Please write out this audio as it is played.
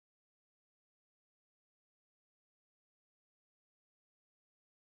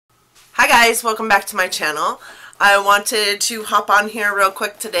Hi guys, welcome back to my channel. I wanted to hop on here real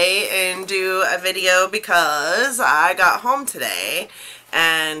quick today and do a video because I got home today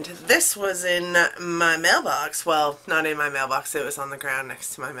and this was in my mailbox. Well, not in my mailbox, it was on the ground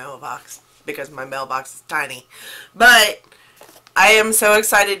next to my mailbox because my mailbox is tiny. But I am so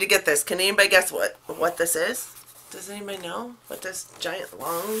excited to get this. Can anybody guess what this is? Does anybody know what this giant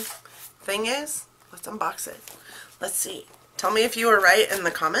long thing is? Let's unbox it. Let's see. Tell me if you were right in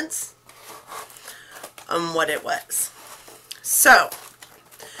the comments on what it was. So,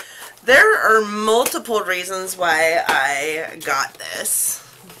 there are multiple reasons why I got this,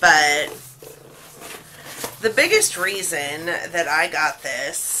 but the biggest reason that I got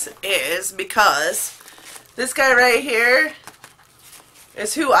this is because this guy right here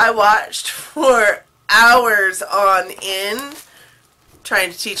is who I watched for hours on end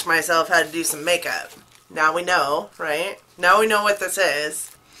trying to teach myself how to do some makeup. Now we know, right? Now we know what this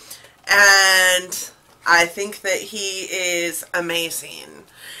is. And I think that he is amazing.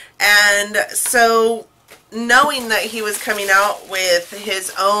 And so, knowing that he was coming out with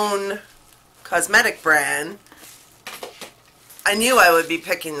his own cosmetic brand, I knew I would be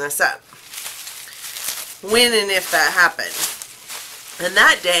picking this up. When and if that happened. And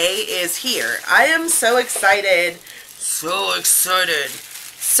that day is here. I am so excited. So excited.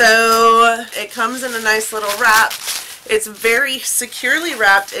 So, it comes in a nice little wrap. It's very securely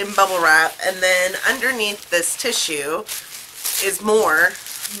wrapped in bubble wrap, and then underneath this tissue is more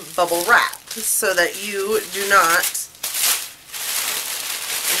bubble wrap so that you do not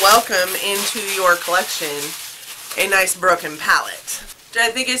welcome into your collection a nice broken palette. Which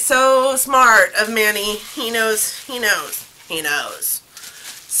I think is so smart of Manny. He knows, he knows, he knows.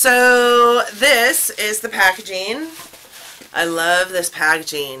 So this is the packaging. I love this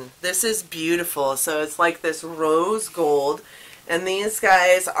packaging. This is beautiful. So it's like this rose gold. And these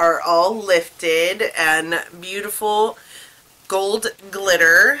guys are all lifted and beautiful gold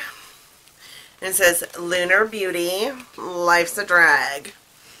glitter. And it says Lunar Beauty, Life's a Drag.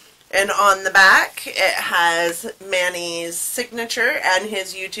 And on the back it has Manny's signature and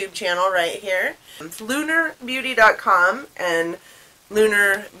his YouTube channel right here. It's lunarbeauty.com and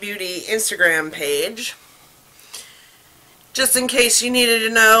Lunar Beauty Instagram page. Just in case you needed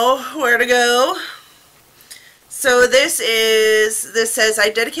to know where to go. So this says, I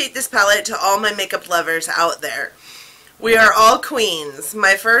dedicate this palette to all my makeup lovers out there. We are all queens.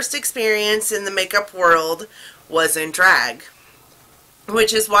 My first experience in the makeup world was in drag,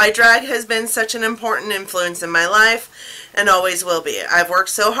 which is why drag has been such an important influence in my life and always will be. I've worked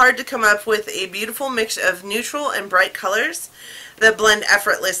so hard to come up with a beautiful mix of neutral and bright colors that blend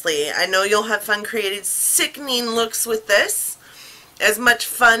effortlessly. I know you'll have fun creating sickening looks with this. As much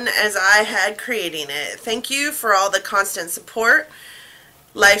fun as I had creating it. Thank you for all the constant support.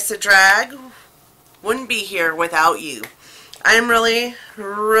 Life's a Drag wouldn't be here without you. I'm really,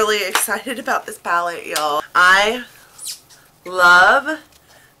 really excited about this palette, y'all. I love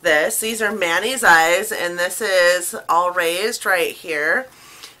this. These are Manny's eyes, and this is all raised right here.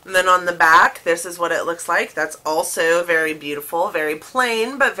 And then on the back, this is what it looks like. That's also very beautiful. Very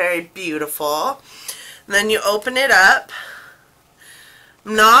plain, but very beautiful. And then you open it up.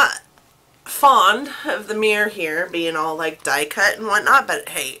 I'm not fond of the mirror here being all like die cut and whatnot, but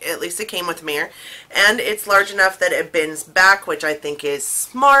hey, at least it came with a mirror. And it's large enough that it bends back, which I think is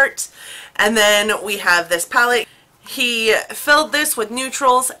smart. And then we have this palette. He filled this with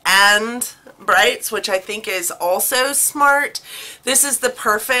neutrals and brights, which I think is also smart. This is the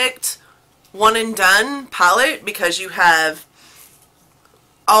perfect one and done palette because you have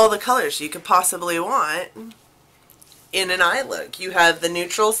all the colors you could possibly want in an eye look. You have the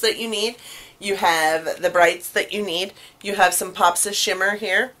neutrals that you need. You have the brights that you need. You have some pops of shimmer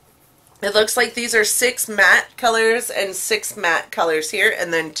here. It looks like these are 6 matte colors and 6 matte colors here,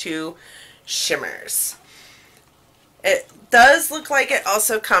 and then 2 shimmers. It does look like it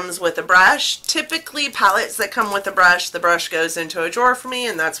also comes with a brush. Typically palettes that come with a brush, the brush goes into a drawer for me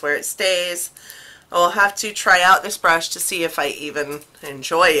and that's where it stays. I'll have to try out this brush to see if I even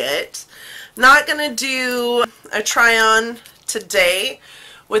enjoy it. Not gonna do a try on today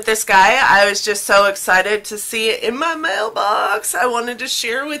with this guy. I was just so excited to see it in my mailbox. I wanted to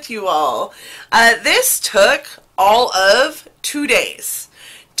share with you all. This took all of 2 days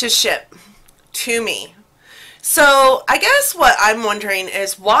to ship to me. So I guess what I'm wondering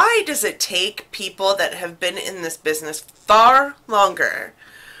is, why does it take people that have been in this business far longer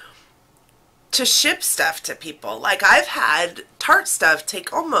to ship stuff to people? Like, I've had Tarte stuff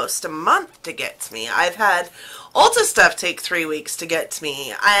take almost a month to get to me. I've had Ulta stuff take 3 weeks to get to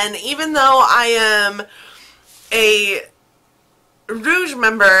me. And even though I am a Rouge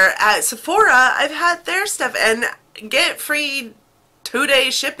member at Sephora, I've had their stuff and get free 2-day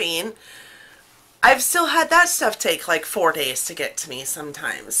shipping. I've still had that stuff take like 4 days to get to me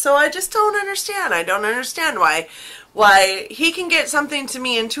sometimes. So I just don't understand. I don't understand why he can get something to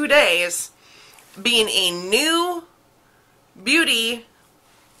me in 2 days, being a new beauty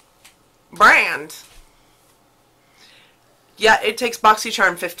brand. Yeah, it takes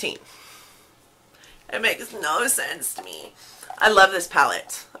BoxyCharm 15. It makes no sense to me. I love this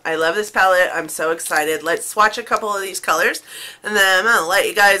palette. I love this palette. I'm so excited. Let's swatch a couple of these colors, and then I'm going to let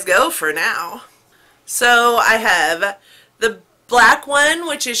you guys go for now. So I have the black one,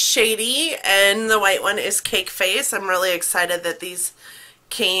 which is Shady, and the white one is Cake Face. I'm really excited that these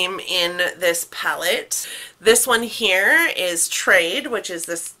came in this palette. This one here is Trade, which is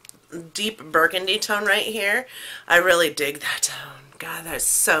this deep burgundy tone right here. I really dig that tone. God, that's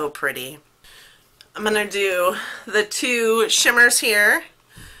so pretty. I'm going to do the two shimmers here.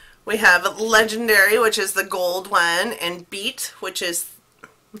 We have Legendary, which is the gold one, and Beat, which is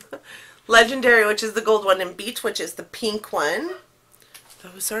Legendary, which is the gold one, and Beat, which is the pink one.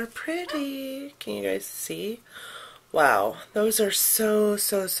 Those are pretty. Can you guys see? Wow, those are so,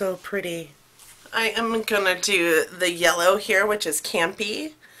 so, so pretty. I am going to do the yellow here, which is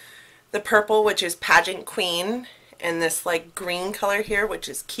Campy, the purple, which is Pageant Queen, and this like green color here, which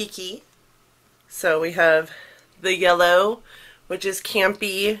is Kiki. So we have the yellow, which is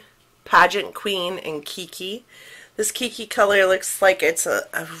Campy, Pageant Queen, and Kiki. This Kiki color looks like it's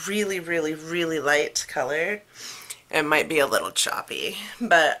a really, really, really light color. It might be a little choppy,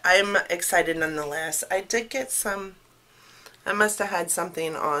 but I'm excited nonetheless. I did get some, I must have had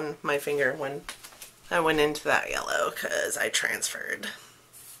something on my finger when I went into that yellow because I transferred.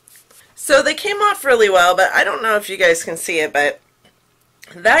 So they came off really well, but I don't know if you guys can see it, but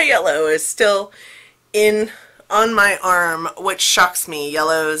that yellow is still on my arm, which shocks me.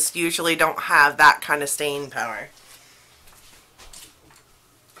 Yellows usually don't have that kind of staying power.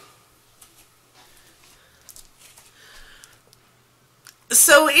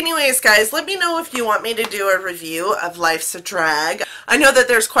 So anyways, guys, let me know if you want me to do a review of Life's a Drag. I know that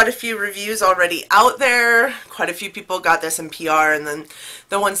there's quite a few reviews already out there. Quite a few people got this in PR, and then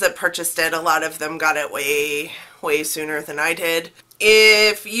the ones that purchased it, a lot of them got it way, way sooner than I did.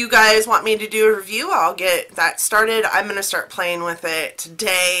 If you guys want me to do a review, I'll get that started. I'm going to start playing with it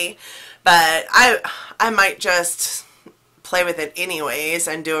today, but I might just play with it anyways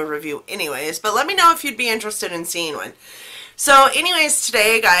and do a review anyways. But let me know if you'd be interested in seeing one. So anyways,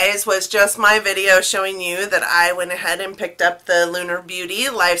 today, guys, was just my video showing you that I went ahead and picked up the Lunar Beauty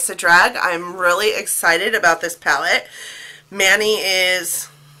Life's a Drag. I'm really excited about this palette. Manny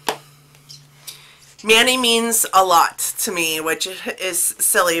means a lot to me, which is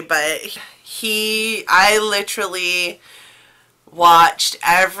silly, but I literally watched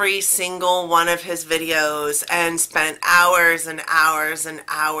every single one of his videos and spent hours and hours and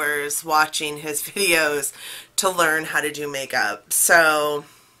hours watching his videos to learn how to do makeup. So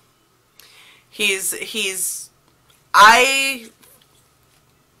I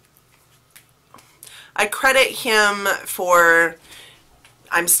credit him for,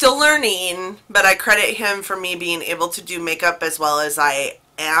 I'm still learning, but I credit him for me being able to do makeup as well as I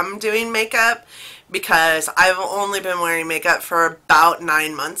am doing makeup, because I've only been wearing makeup for about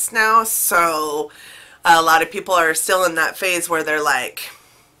 9 months now. So a lot of people are still in that phase where they're like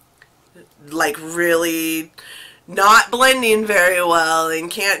really not blending very well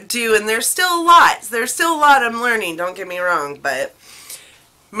and can't do, and there's still a lot I'm learning, don't get me wrong, but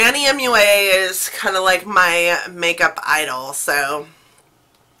Manny MUA is kind of like my makeup idol, so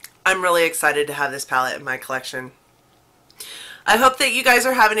I'm really excited to have this palette in my collection. I hope that you guys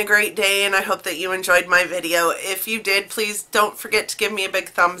are having a great day, and I hope that you enjoyed my video. If you did, please don't forget to give me a big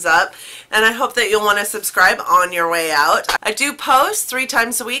thumbs up, and I hope that you'll want to subscribe on your way out. I do post 3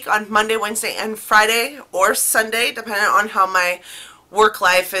 times a week on Monday, Wednesday, and Friday, or Sunday, depending on how my work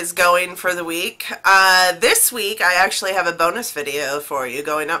life is going for the week. This week, I actually have a bonus video for you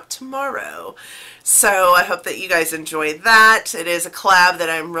going up tomorrow. So I hope that you guys enjoy that. It is a collab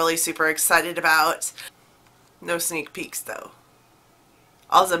that I'm really super excited about. No sneak peeks, though.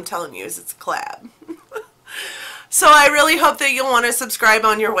 All I'm telling you is it's a collab. So I really hope that you'll want to subscribe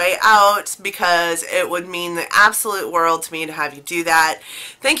on your way out, because it would mean the absolute world to me to have you do that.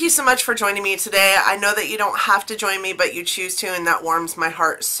 Thank you so much for joining me today. I know that you don't have to join me, but you choose to, and that warms my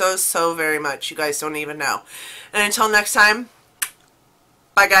heart so, so very much. You guys don't even know. And until next time,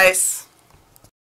 bye guys.